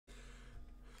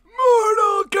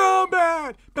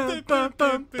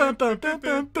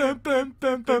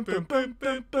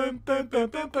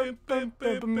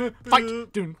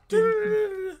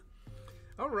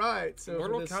All right, so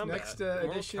Mortal for this Kombat. next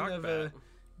edition of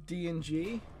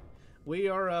D&G, we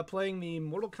are playing the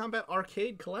Mortal Kombat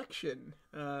Arcade Collection.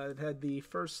 It had the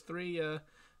first three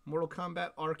Mortal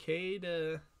Kombat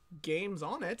Arcade games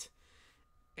on it.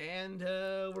 And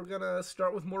we're going to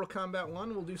start with Mortal Kombat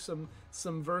 1. We'll do some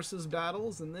versus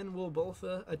battles, and then we'll both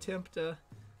attempt a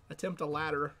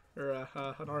ladder, or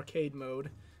an arcade mode.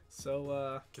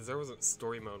 So, because there wasn't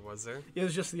story mode, was there? It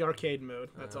was just the arcade mode.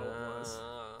 That's all it was.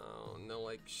 Oh, no,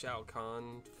 like Shao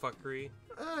Kahn fuckery?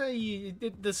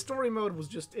 The story mode was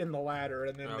just in the ladder,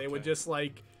 and then they would just,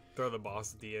 like... throw the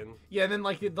boss at the end. Yeah, and then,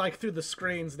 like through the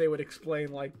screens, they would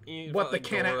explain, like, what the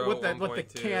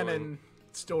canon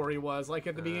story was. Like,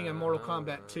 at the beginning of Mortal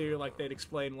Kombat 2, like, they'd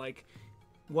explain, like,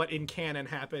 what in canon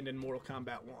happened in Mortal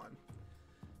Kombat 1.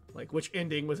 Like, which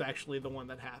ending was actually the one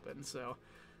that happened, so...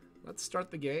 Let's start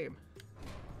the game.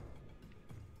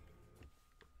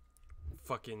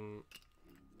 Fucking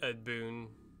Ed Boon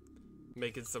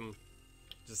making some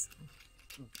just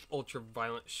ultra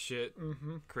violent shit,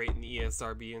 creating the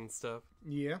ESRB and stuff.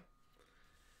 Yeah.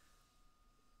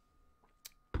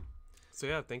 So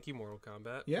yeah, thank you, Mortal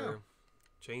Kombat. Yeah. For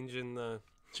changing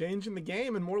the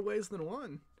game in more ways than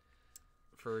one.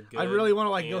 For good. I really want to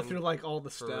like go through like all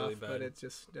the stuff, really but it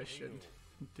just I shouldn't.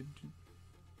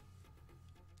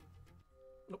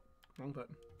 Wrong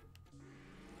button.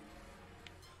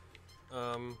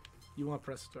 You want to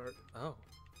press start. Oh.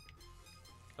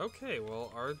 Okay,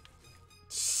 well, our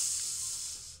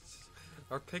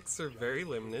picks are very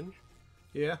limited.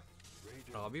 Yeah.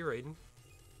 I'll be raiding.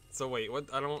 So wait,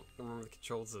 what? I don't remember the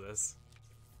controls of this.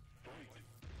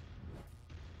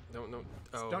 Don't.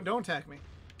 Oh. Don't attack me.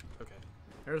 Okay.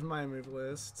 There's my move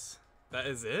lists. That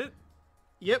is it?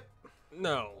 Yep.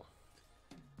 No.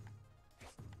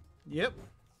 Yep.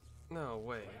 No,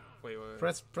 wait.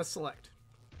 Press select.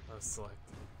 Oh, select.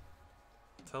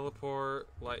 Teleport,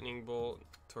 lightning bolt,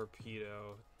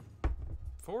 torpedo.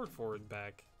 Forward,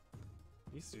 back.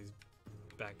 Used to use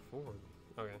back, forward.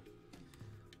 Okay.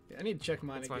 Yeah, I need to check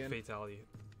mine That's again. my fatality.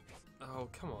 Oh,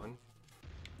 come on.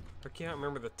 I can't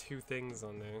remember the two things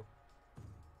on there.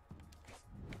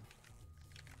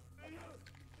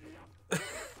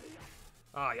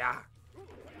 Oh, yeah.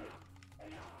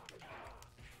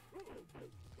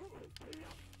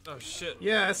 Oh shit.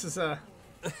 Yeah, this is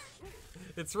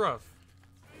It's rough.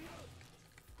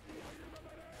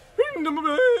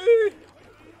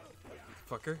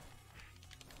 Fucker.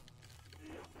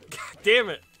 God damn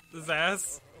it. This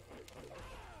ass.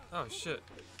 Oh shit.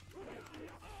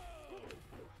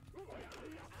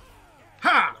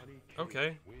 Ha!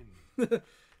 Okay.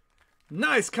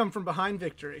 Nice come from behind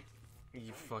victory.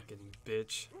 You fucking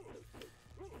bitch.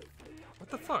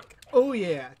 What the fuck? Oh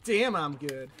yeah. Damn, I'm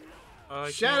good.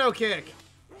 Shadow kick.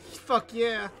 Fuck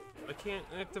yeah. I can't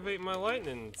activate my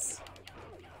lightnings.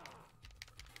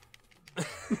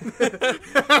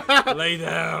 Lay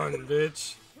down,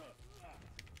 bitch.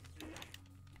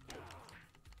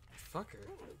 Fucker.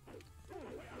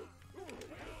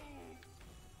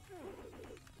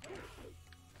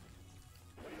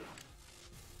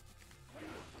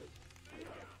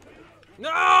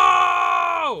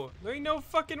 No! There ain't no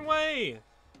fucking way.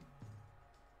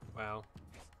 Wow.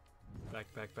 Back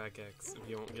X. If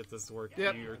you don't get this to work,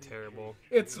 you're terrible.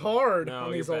 It's hard No,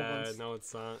 on these you're old bad. ones. No,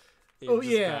 it's not. You're Oh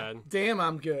yeah. bad. Damn,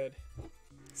 I'm good.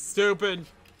 Stupid.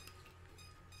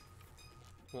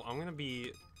 Well, I'm gonna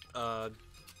be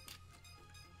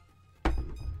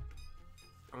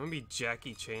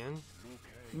Jackie Chan.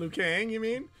 Liu Kang, you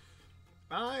mean?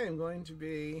 I am going to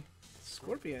be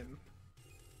Scorpion.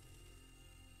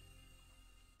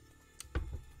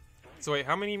 So wait,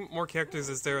 how many more characters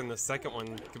is there in the second one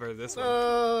compared to this one?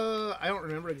 I don't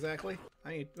remember exactly.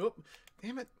 Oh,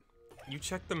 damn it. You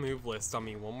check the move list on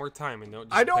me one more time and don't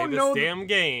just play this damn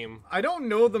game. I don't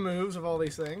know the moves of all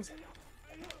these things.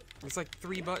 There's like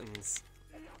 3 buttons.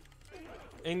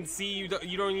 And see, you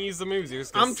don't use the moves. You're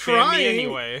just I'm gonna spam trying me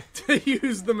anyway. to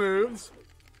use the moves.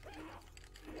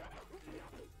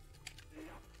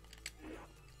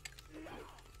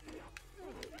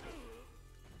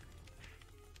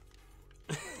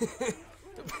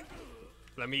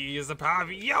 Let me use the power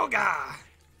of yoga.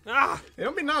 Ah, They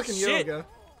don't be knocking shit. yoga.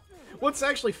 What's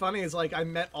actually funny is like I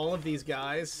met all of these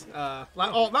guys, not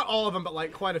all of them, but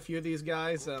like quite a few of these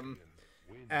guys,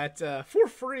 at for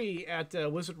free at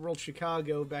Wizard World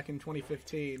Chicago back in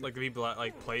 2015. like the people that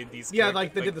like played these. Yeah,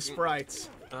 like they did the sprites.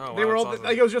 Oh, They wow, were all that's awesome.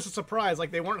 like it was just a surprise. Like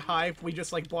they weren't hyped. We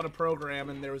just like bought a program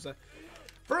and there was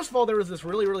First of all, there was this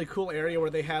really, really cool area where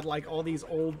they had like all these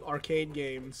old arcade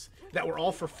games that were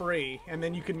all for free, and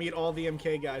then you could meet all the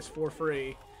MK guys for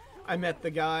free. I met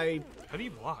the guy. How do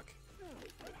you block?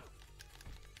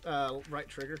 Right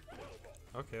trigger.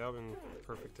 Okay, that would be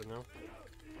perfect to know.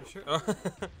 You sure? Oh.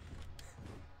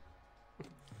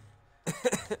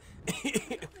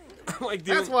 I'm like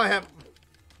doing, That's why I have.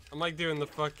 I'm like doing the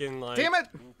fucking like. Damn it!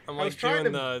 I'm like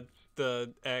doing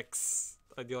the X.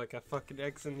 I do like a fucking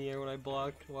X in the air when I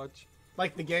block. Watch.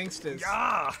 Like the gangsters.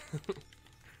 Yeah.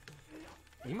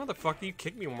 You motherfucker! You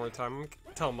kick me one more time. I'm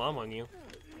gonna tell mom on you.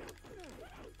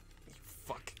 You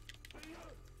fuck.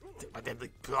 My deadly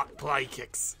play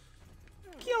kicks.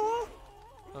 Yeah.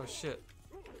 Oh shit.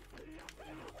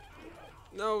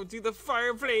 No, do the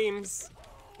fire flames.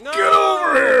 No. Get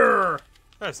over here!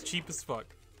 That's cheap as fuck.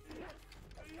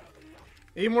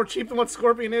 Even more cheap than what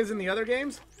Scorpion is in the other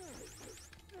games?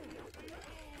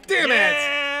 Damn it!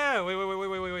 Yeah!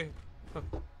 Wait.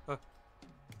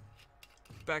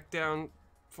 Back down,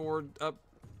 forward, up,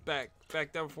 back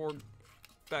down, forward,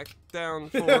 back down,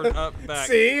 forward, up, back.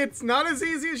 See, it's not as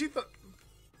easy as you thought.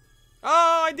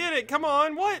 Oh, I did it! Come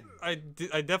on, what? I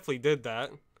definitely did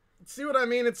that. See what I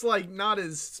mean? It's like not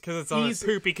as because it's on a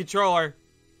poopy controller.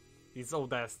 These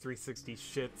old ass 360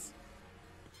 shits.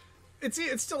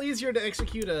 It's still easier to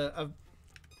execute a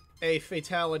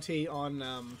fatality on.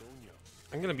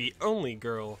 I'm gonna be only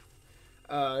girl.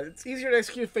 It's easier to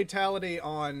execute a fatality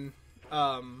on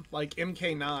like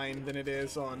MK9 than it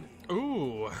is on.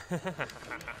 Ooh.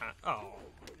 Oh.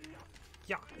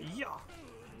 Yeah.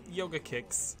 Yoga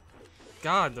kicks.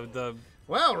 God, the.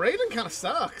 Wow, Raiden kind of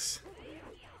sucks.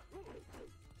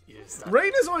 Yes,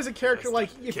 Raiden is always a character like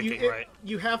if right.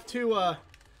 you have to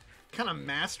kind of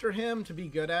master him to be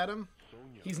good at him.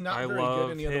 He's not very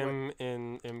good any other way. I love him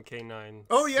in MK9.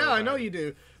 Oh yeah, I know you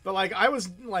do. But like I was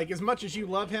like as much as you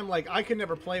love him, like I could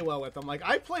never play well with him. Like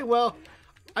I play well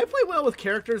with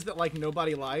characters that like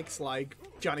nobody likes, like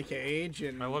Johnny Cage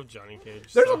and I love Johnny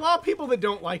Cage. There's a lot of people that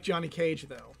don't like Johnny Cage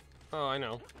though. Oh, I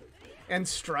know. And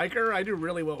Stryker, I do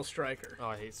really well with Stryker. Oh,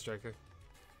 I hate Stryker.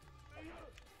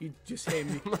 You just hate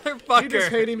me. Motherfucker. You just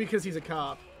hate him because he's a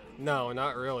cop. No,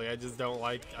 not really. I just don't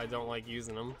like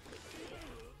using him.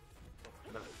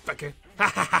 Motherfucker.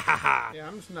 Yeah,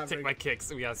 I'm just not Take my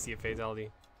kicks. We gotta see a fatality.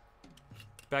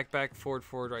 Back,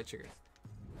 forward, right trigger.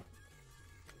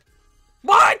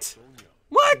 What?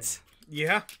 What?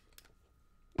 Yeah.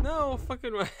 No,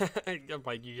 fucking I'm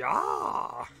like,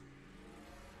 yeah.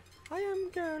 I am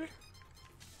girl.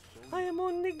 I am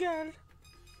only girl.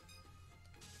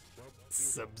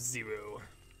 Sub-Zero.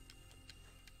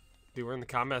 Dude, we're in the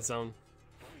combat zone.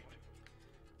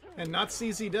 And not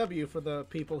CZW for the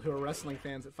people who are wrestling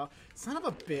fans at Son of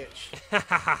a bitch.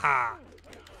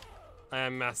 I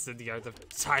am mastered the art of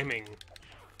timing.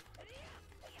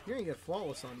 You're gonna get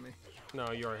flawless on me.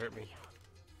 No, you already hurt me.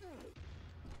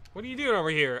 What are you doing over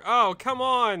here? Oh, come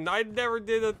on! I never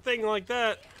did a thing like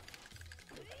that.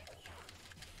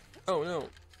 Oh no.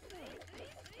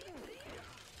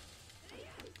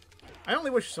 I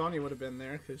only wish Sonya would have been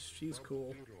there because she's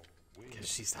cool. Because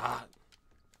she's hot.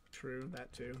 True,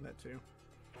 that too.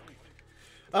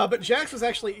 But Jax was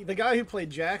actually the guy who played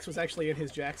Jax was actually in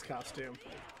his Jax costume.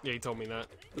 Yeah, he told me that.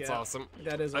 That's awesome.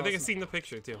 That is. I think I've awesome. seen the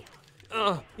picture too.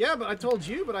 Yeah, but I told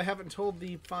you, but I haven't told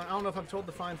the. I don't know if I've told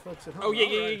the fine folks at home. Oh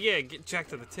yeah. Get Jack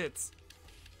to the tits.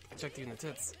 Jack you in the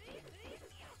tits.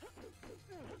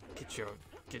 Get your.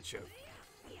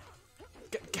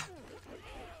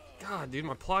 God, dude,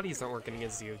 my plotties aren't working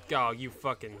against you. God, you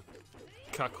fucking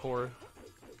cuck whore.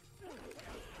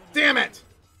 Damn it!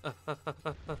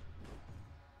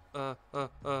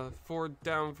 Forward,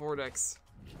 down, forward, X.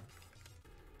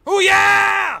 Oh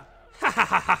yeah!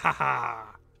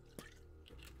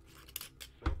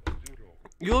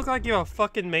 You look like you have a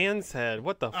fucking man's head.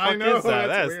 What the fuck is that?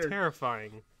 That is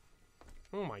terrifying.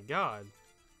 Oh my god.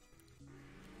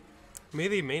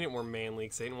 Maybe they made it more manly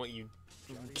because they didn't want you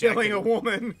killing a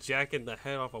woman. Jacking the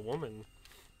head off a woman.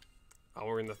 Oh,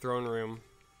 we're in the throne room.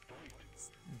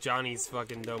 Johnny's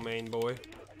fucking domain, boy.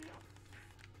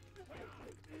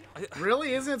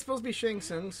 Really? Isn't it supposed to be Shang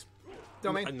Tsung's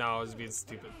domain? No, I was being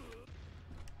stupid.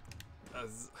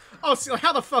 Oh, so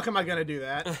how the fuck am I gonna do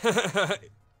that?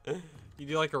 You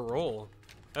do like a roll.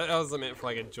 That was meant for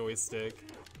like a joystick.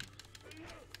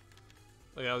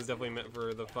 Like that was definitely meant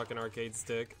for the fucking arcade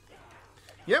stick.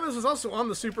 Yeah, but this was also on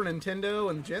the Super Nintendo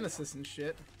and Genesis and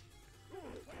shit.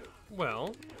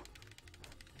 Well,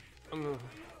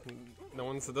 no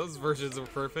one said those versions were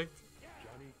perfect.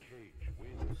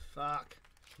 Fuck.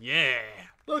 Yeah.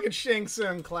 Look at Shang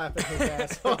Tsung clapping his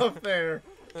ass off there.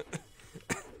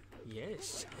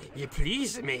 Yes, you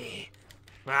please me.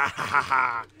 Ah, ha, ha,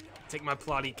 ha. Take my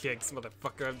plotty kicks,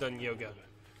 motherfucker. I've done yoga.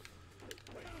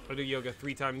 I do yoga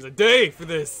 3 times a day for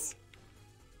this.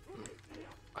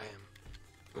 I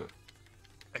am.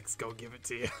 X, go give it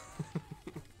to you.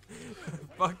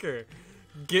 Fucker.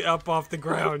 Get up off the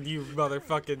ground, you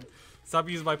motherfucking. Stop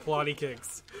using my plotty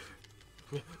kicks.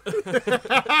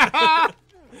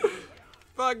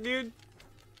 Fuck, dude.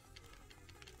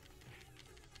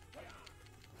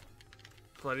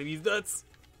 Plotty these nuts.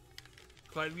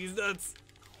 Plotty these nuts.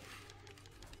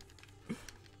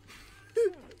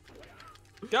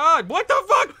 God, what the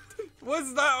fuck?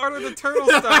 What's that Art of the Turtle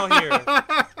style here?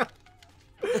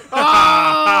 Oh,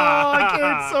 I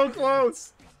came so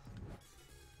close.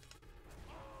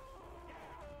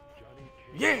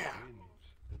 Yeah.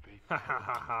 Ha ha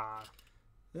ha ha.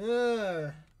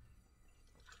 Well,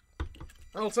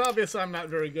 it's obvious I'm not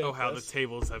very good Oh, at how this. the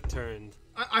tables have turned.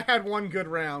 I had one good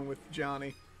round with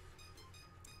Johnny.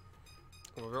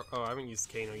 Oh, I haven't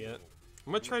used Kano yet.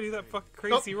 I'm gonna try to do that fucking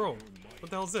crazy roll. What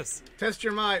the hell is this? Test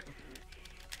your might.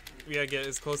 We gotta get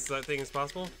as close to that thing as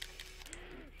possible.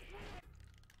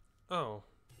 Oh.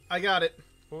 I got it.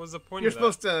 What was the point You're of that?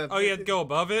 supposed to... Oh, you had to go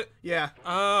above it? Yeah.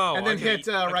 Oh. And then hit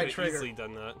I right could've trigger. easily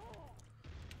done that.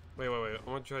 Wait. I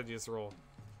want to try to do this roll.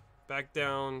 Back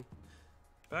down.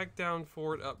 Back down,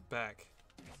 forward, up, back.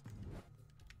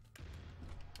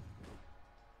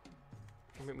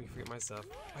 Don't make me forget my stuff.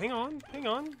 Hang on.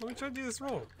 Let me try to do this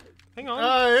roll. Hang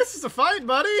on. This is a fight,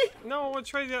 buddy. No, I want to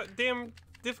try that damn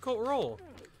difficult roll.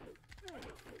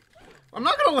 I'm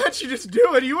not gonna let you just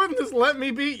do it. You wouldn't just let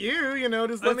me beat you, you know,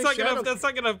 just let me shadow. That's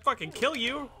not gonna fucking kill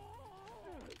you.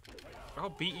 I'll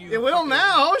beat you. It will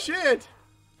now, shit.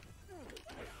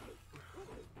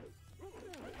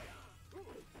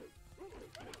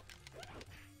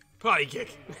 Potty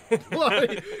kick.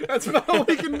 Bloody, that's about all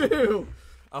we can do.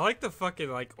 I like the fucking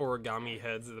like origami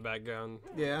heads in the background.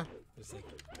 Yeah. It's like,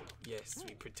 yes,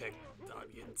 we protect the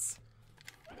audience.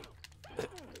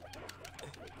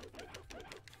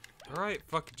 Alright,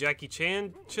 fuck Jackie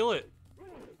Chan, chill it.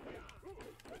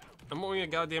 I'm only a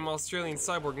goddamn Australian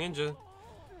cyborg ninja.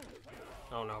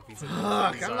 I don't know if he's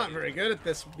Fuck, I'm not very good at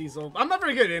these old... I'm not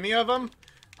very good at any of them.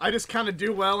 I just kind of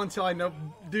do well until I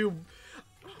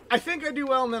I think I do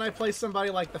well, and then I play somebody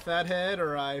like the Fathead,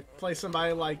 or I play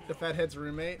somebody like the Fathead's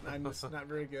roommate, and I'm just not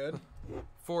very good.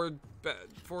 Forward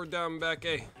down, back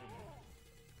A.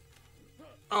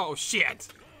 Oh, shit.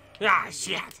 Ah,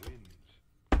 shit.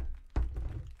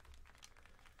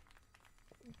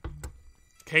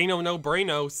 Kano no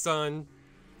braino, son.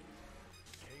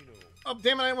 Oh,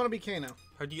 damn it, I didn't want to be Kano.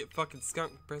 How'd you get fucking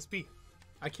skunked? Press B.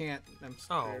 I can't. I'm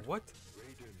Oh, scared. what?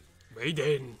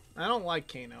 Raiden. I don't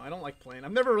like Kano. I don't like playing.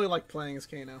 I've never really liked playing as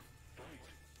Kano.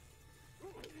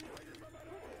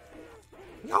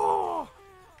 No!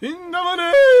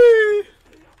 Indomine!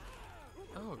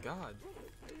 Oh, God.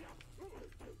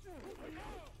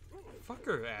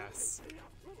 Fucker ass.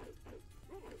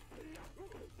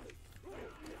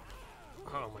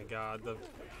 Oh my god, the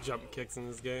jump kicks in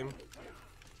this game.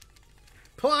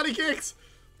 Pilates kicks!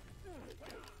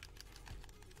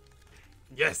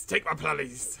 Yes, take my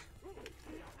plalies!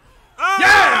 Yeah!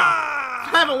 I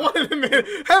haven't won in a minute.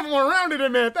 Haven't won around in a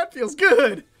minute. That feels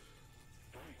good.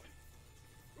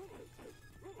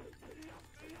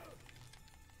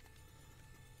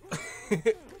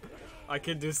 I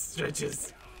can do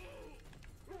stretches.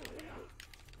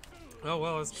 Oh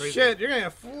well, that's crazy. Shit, you're gonna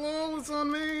have flawless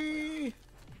on me.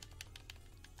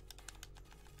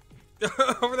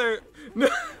 Over there,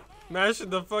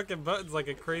 mashing the fucking buttons like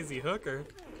a crazy hooker.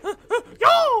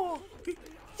 Yo!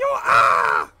 Yo!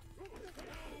 Ah!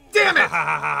 Damn it!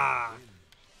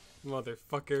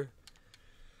 Motherfucker.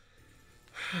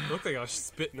 Looked like I was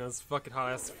spitting those fucking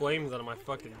hot ass flames out of my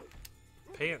fucking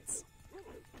pants.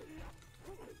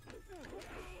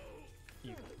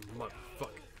 You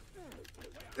motherfucker.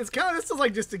 It's kind of, this is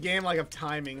like just a game like of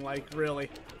timing, like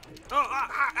really. Oh,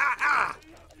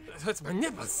 that hurts my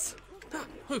nipples.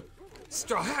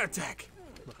 Straw hat attack,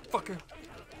 motherfucker.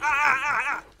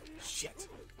 Shit.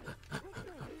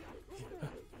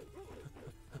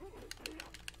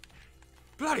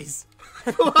 Bloodies.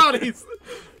 Pilates.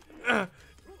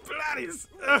 Bloodies.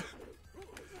 Yeah.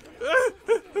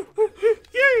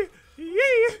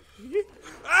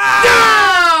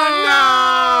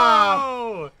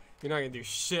 No! You're not gonna do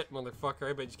shit, motherfucker.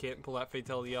 I bet you can't pull that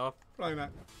fatality off. Probably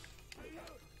not.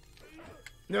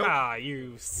 Nope. Ah,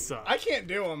 you suck. I can't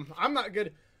do them. I'm not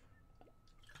good.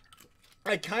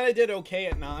 I kind of did okay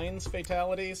at 9's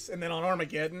fatalities, and then on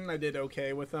Armageddon, I did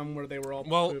okay with them, where they were all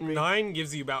Well, poopy. 9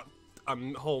 gives you about a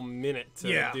whole minute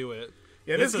to do it.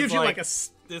 Yeah, this gives is you like a...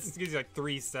 This gives you like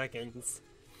 3 seconds.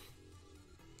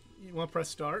 You want to press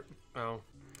start? Oh,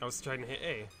 I was trying to hit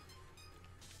A.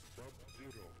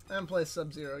 I haven't played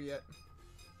Sub-Zero yet.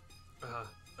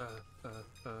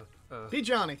 Be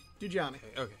Johnny. Do Johnny.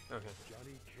 Okay.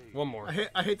 One more.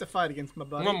 I hate to fight against my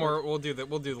buddy. One more. We'll do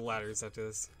the ladders after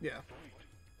this. Yeah.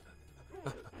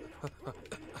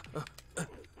 Oh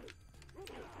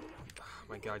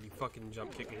my god, you fucking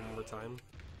jump kick me one more time.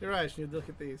 You're right, you need to look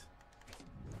at these.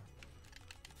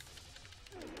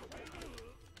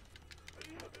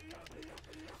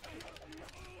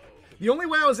 The only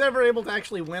way I was ever able to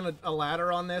actually win a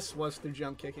ladder on this was through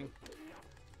jump kicking.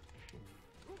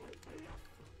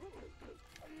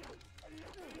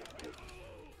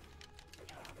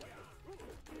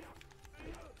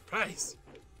 Nice.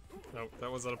 Nope,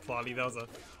 that wasn't a plotty.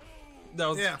 That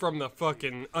was Yeah. from the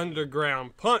fucking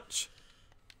underground punch.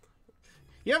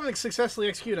 You haven't successfully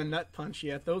executed a nut punch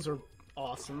yet. Those are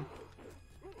awesome.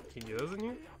 Can you do those in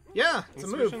here? Yeah, it's a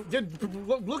move. Insufficient?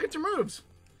 Dude, look at your moves.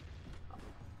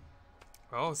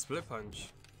 Oh, split punch.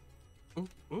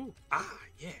 Ooh, ah,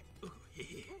 yeah. Ooh,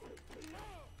 yeah.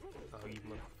 Oh, you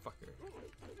motherfucker.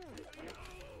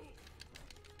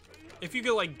 If you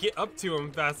could, like, get up to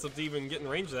him fast enough to even get in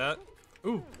range of that.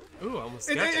 Ooh, I almost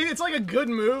got you. It's like a good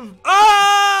move.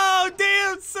 Oh,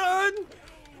 damn, son!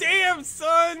 Damn,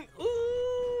 son!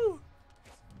 Ooh!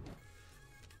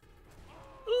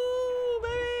 Ooh,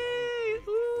 baby!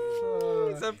 Ooh!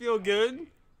 Does that feel good?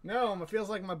 No, it feels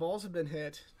like my balls have been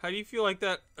hit. How do you feel like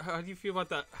that? How do you feel about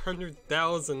that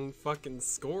 100,000 fucking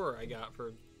score I got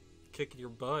for kicking your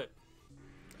butt?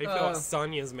 How do you feel about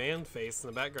Sonya's man face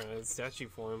in the background? A statue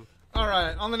for him.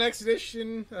 Alright, on the next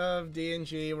edition of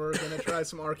D&G, we're gonna try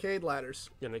some arcade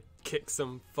ladders. Gonna kick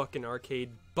some fucking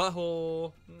arcade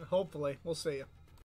butthole. Hopefully. We'll see you.